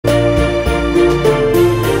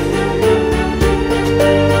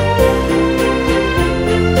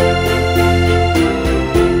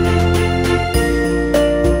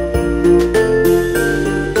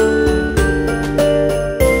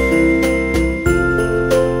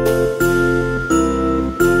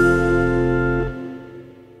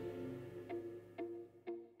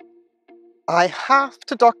I have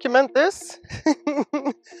to document this.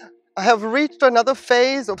 I have reached another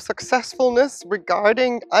phase of successfulness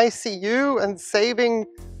regarding ICU and saving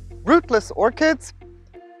rootless orchids.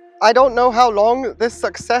 I don't know how long this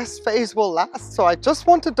success phase will last, so I just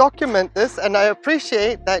want to document this, and I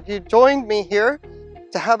appreciate that you joined me here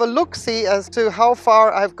to have a look-see as to how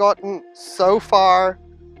far I've gotten so far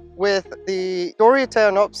with the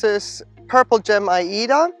Doriateranopsis Purple Gem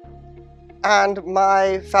Aida and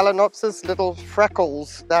my Phalaenopsis Little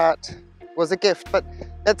Freckles. That was a gift, but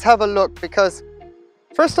let's have a look, because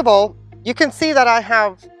first of all, you can see that I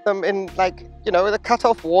have them in, like, you know, the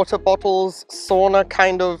cut-off water bottles, sauna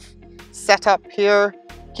kind of setup here.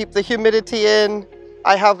 Keep the humidity in.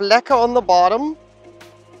 I have Leca on the bottom,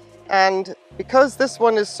 and because this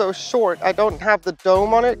one is so short, I don't have the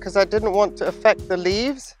dome on it because I didn't want to affect the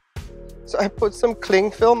leaves. So I put some cling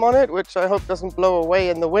film on it, which I hope doesn't blow away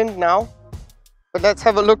in the wind now. But let's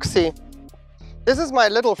have a look-see. This is my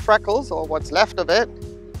little freckles, or what's left of it.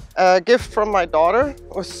 A gift from my daughter.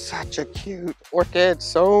 It was such a cute orchid,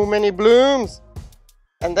 so many blooms.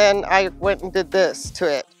 And then I went and did this to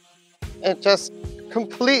it. It just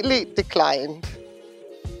completely declined.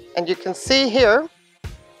 And you can see here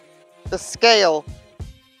the scale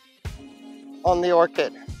on the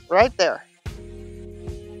orchid, right there.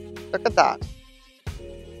 Look at that.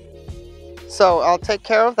 So I'll take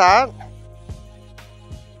care of that.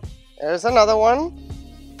 There's another one.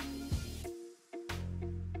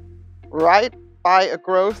 Right by a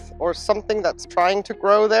growth or something that's trying to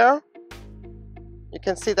grow there. You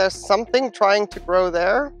can see there's something trying to grow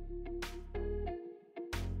there.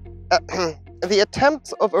 The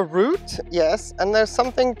attempt of a root, yes, and there's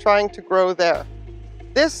something trying to grow there.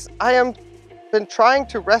 This, I have been trying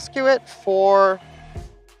to rescue it for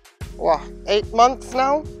 8 months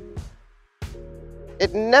now.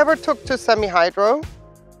 It never took to semi-hydro.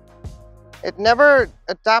 It never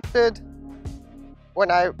adapted. When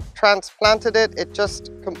I transplanted it, it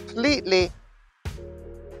just completely,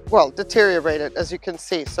 well, deteriorated, as you can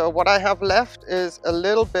see. So what I have left is a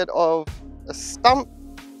little bit of a stump,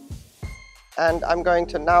 and I'm going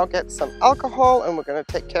to now get some alcohol, and we're going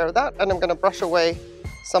to take care of that, and I'm going to brush away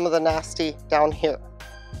some of the nasty down here.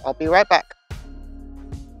 I'll be right back.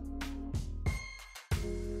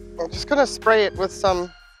 I'm just going to spray it with some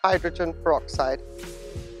hydrogen peroxide.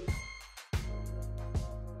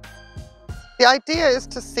 The idea is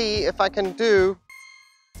to see if I can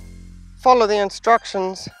follow the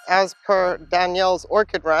instructions as per Danielle's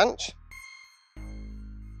Orchid Ranch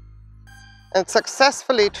and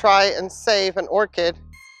successfully try and save an orchid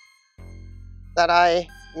that I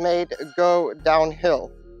made go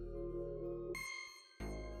downhill.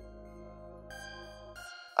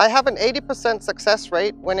 I have an 80% success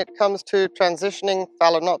rate when it comes to transitioning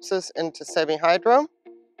Phalaenopsis into semi-hydro.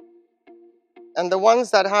 And the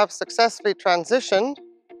ones that have successfully transitioned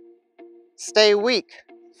stay weak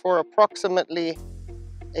for approximately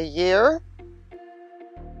a year.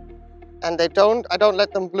 And I don't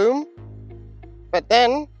let them bloom, but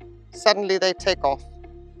then suddenly they take off.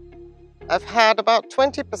 I've had about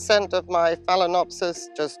 20% of my Phalaenopsis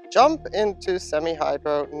just jump into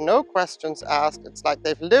semi-hydro, no questions asked. It's like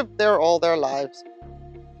they've lived there all their lives.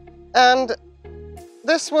 And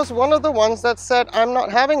this was one of the ones that said, I'm not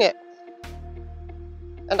having it.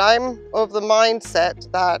 And I'm of the mindset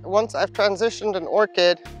that once I've transitioned an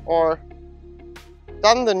orchid or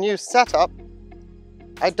done the new setup,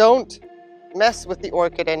 I don't mess with the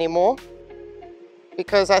orchid anymore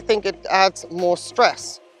because I think it adds more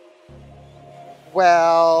stress.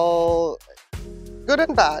 Well, good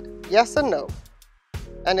and bad, yes and no.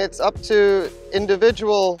 And it's up to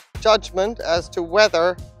individual judgment as to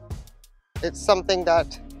whether it's something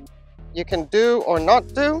that you can do or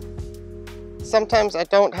not do. Sometimes I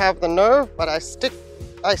don't have the nerve, but I stick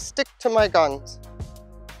to my guns.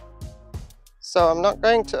 So I'm not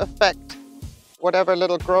going to affect whatever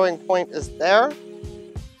little growing point is there.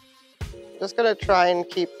 I'm just going to try and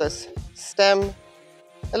keep this stem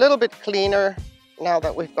a little bit cleaner now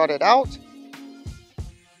that we've got it out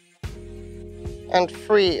and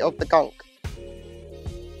free of the gunk.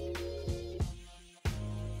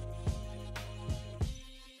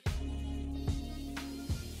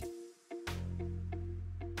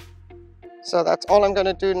 So that's all I'm going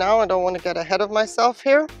to do now. I don't want to get ahead of myself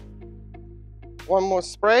here. One more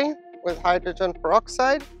spray with hydrogen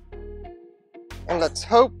peroxide. And let's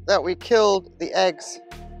hope that we killed the eggs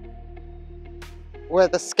where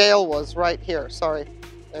the scale was, right here. Sorry.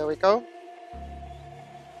 There we go.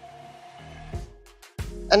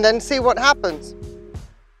 And then see what happens.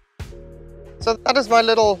 So that is my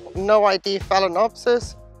little no ID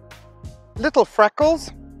Phalaenopsis. Little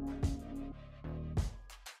freckles.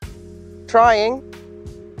 trying,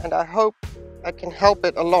 and I hope I can help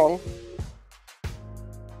it along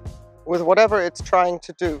with whatever it's trying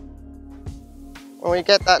to do when we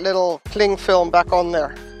get that little cling film back on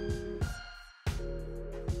there.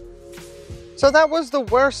 So that was the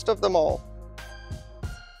worst of them all.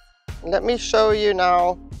 Let me show you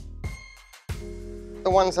now the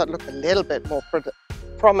ones that look a little bit more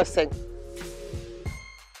promising.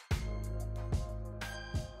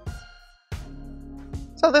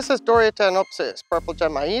 So this is Doriateanopsis purple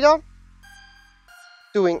gem Aida,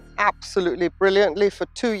 doing absolutely brilliantly for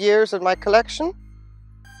 2 years in my collection.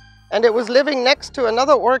 And it was living next to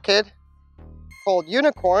another orchid called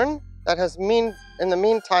Unicorn that has in the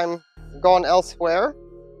meantime gone elsewhere.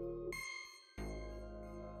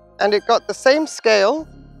 And it got the same scale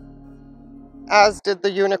as did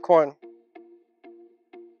the Unicorn.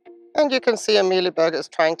 And you can see a mealybug is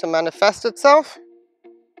trying to manifest itself.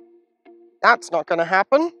 That's not going to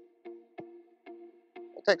happen.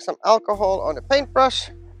 I'll take some alcohol on a paintbrush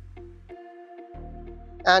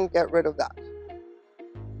and get rid of that.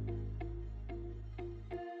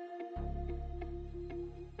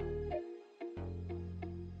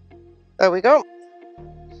 There we go.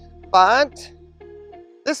 But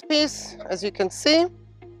this piece, as you can see,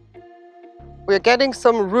 we're getting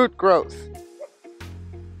some root growth.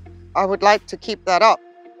 I would like to keep that up.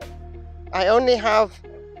 I only have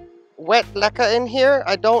wet leca in here.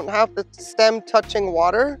 I don't have the stem touching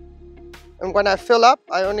water. And when I fill up,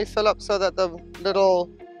 I only fill up so that the little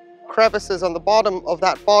crevices on the bottom of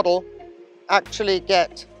that bottle actually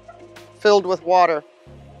get filled with water.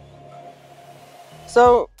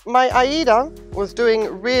 So my Aida was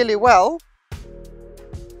doing really well,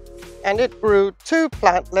 and it grew 2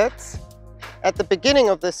 plantlets at the beginning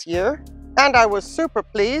of this year, and I was super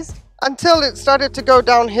pleased until it started to go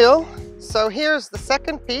downhill. So here's the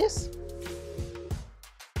second piece,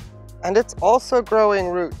 and it's also growing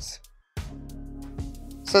roots.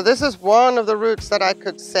 So this is one of the roots that I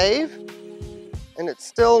could save, and it's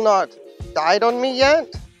still not died on me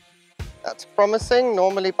yet. That's promising.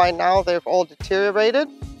 Normally by now they've all deteriorated.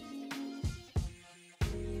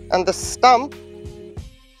 And the stump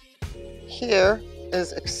here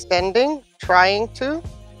is extending, trying to.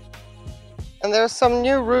 And there's some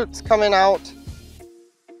new roots coming out.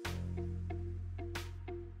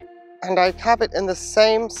 And I have it in the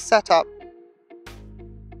same setup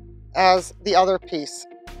as the other piece.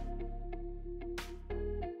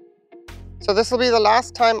 So this will be the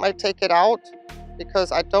last time I take it out,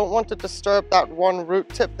 because I don't want to disturb that one root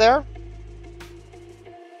tip there.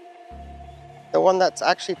 The one that's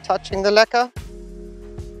actually touching the leca.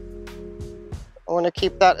 I want to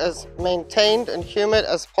keep that as maintained and humid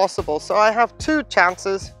as possible. So I have 2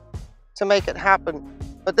 chances to make it happen.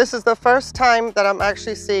 But this is the first time that I'm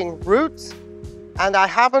actually seeing roots, and I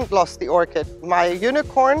haven't lost the orchid. My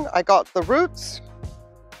Unicorn, I got the roots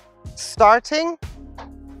starting,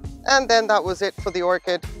 and then that was it for the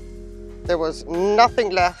orchid. There was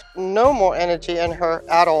nothing left, no more energy in her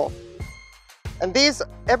at all. And these,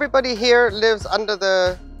 everybody here lives under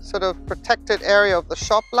the sort of protected area of the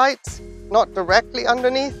shop lights, not directly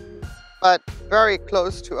underneath, but very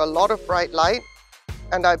close to a lot of bright light.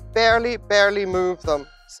 And I barely move them.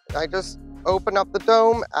 I just open up the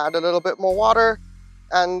dome, add a little bit more water,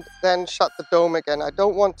 and then shut the dome again. I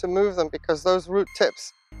don't want to move them because those root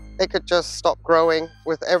tips, they could just stop growing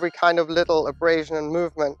with every kind of little abrasion and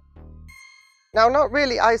movement. Now, not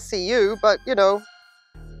really ICU, but you know,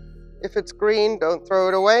 if it's green, don't throw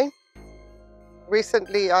it away.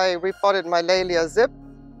 Recently, I repotted my Lelia zip,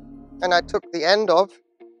 and I took the end off,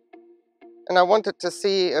 and I wanted to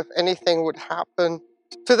see if anything would happen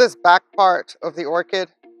to this back part of the orchid.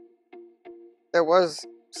 There was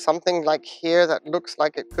something like here that looks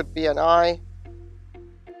like it could be an eye,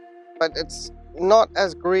 but it's not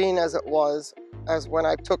as green as it was as when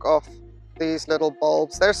I took off these little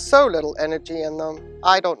bulbs. There's so little energy in them.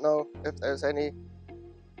 I don't know if there's any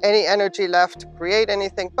energy left to create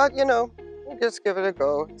anything, but you know, just give it a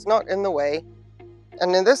go. It's not in the way.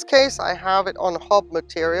 And in this case, I have it on hob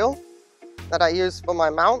material that I use for my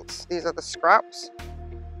mounts. These are the scraps.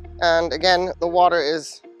 And again, the water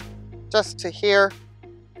is just to here.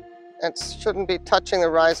 It shouldn't be touching the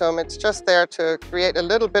rhizome. It's just there to create a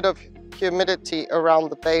little bit of humidity around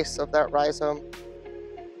the base of that rhizome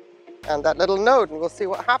and that little node, and we'll see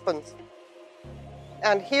what happens.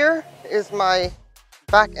 And here is my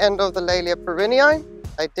back end of the Lelia perenniae.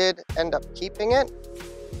 I did end up keeping it.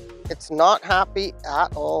 It's not happy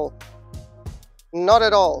at all. Not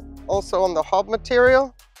at all. Also on the hob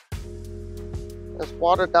material, there's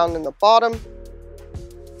water down in the bottom.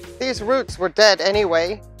 These roots were dead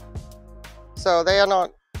anyway, so they are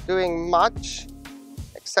not doing much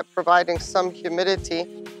except providing some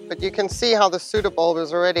humidity. But you can see how the pseudobulb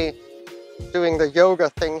is already doing the yoga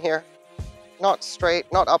thing here. Not straight,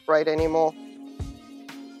 not upright anymore.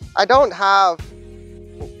 I don't have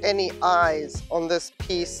any eyes on this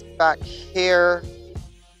piece back here.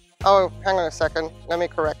 Oh, hang on a second. Let me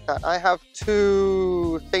correct that. I have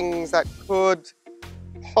two things that could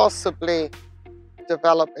possibly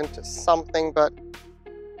develop into something, but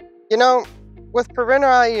you know, with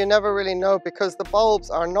perenniae, you never really know because the bulbs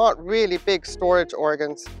are not really big storage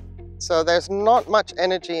organs. So there's not much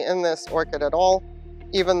energy in this orchid at all,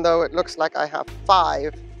 even though it looks like I have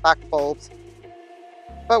 5 back bulbs.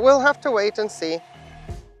 But we'll have to wait and see.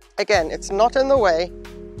 Again, it's not in the way.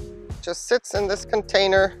 It just sits in this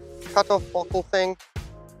container, cut-off bottle thing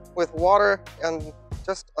with water and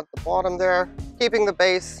just at the bottom there, keeping the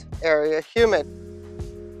base area humid.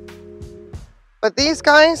 But these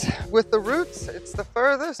guys, with the roots, it's the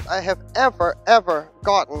furthest I have ever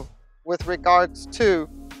gotten with regards to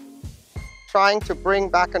trying to bring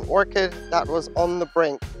back an orchid that was on the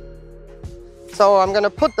brink. So I'm going to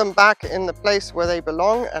put them back in the place where they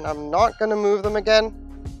belong, and I'm not going to move them again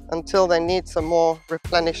until they need some more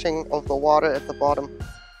replenishing of the water at the bottom.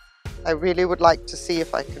 I really would like to see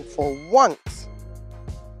if I can for once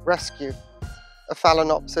rescue a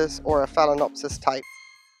Phalaenopsis or a Phalaenopsis type.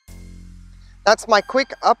 That's my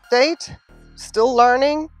quick update. Still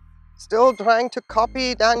learning, still trying to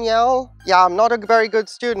copy Danielle. Yeah, I'm not a very good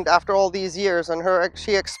student after all these years, and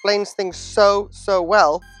she explains things so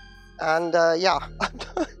well. And yeah,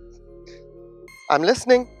 I'm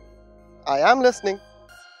listening. I am listening.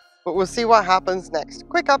 But we'll see what happens next.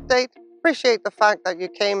 Quick update. Appreciate the fact that you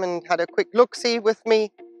came and had a quick look-see with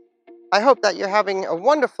me. I hope that you're having a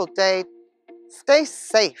wonderful day. Stay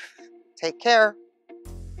safe. Take care.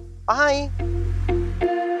 Bye.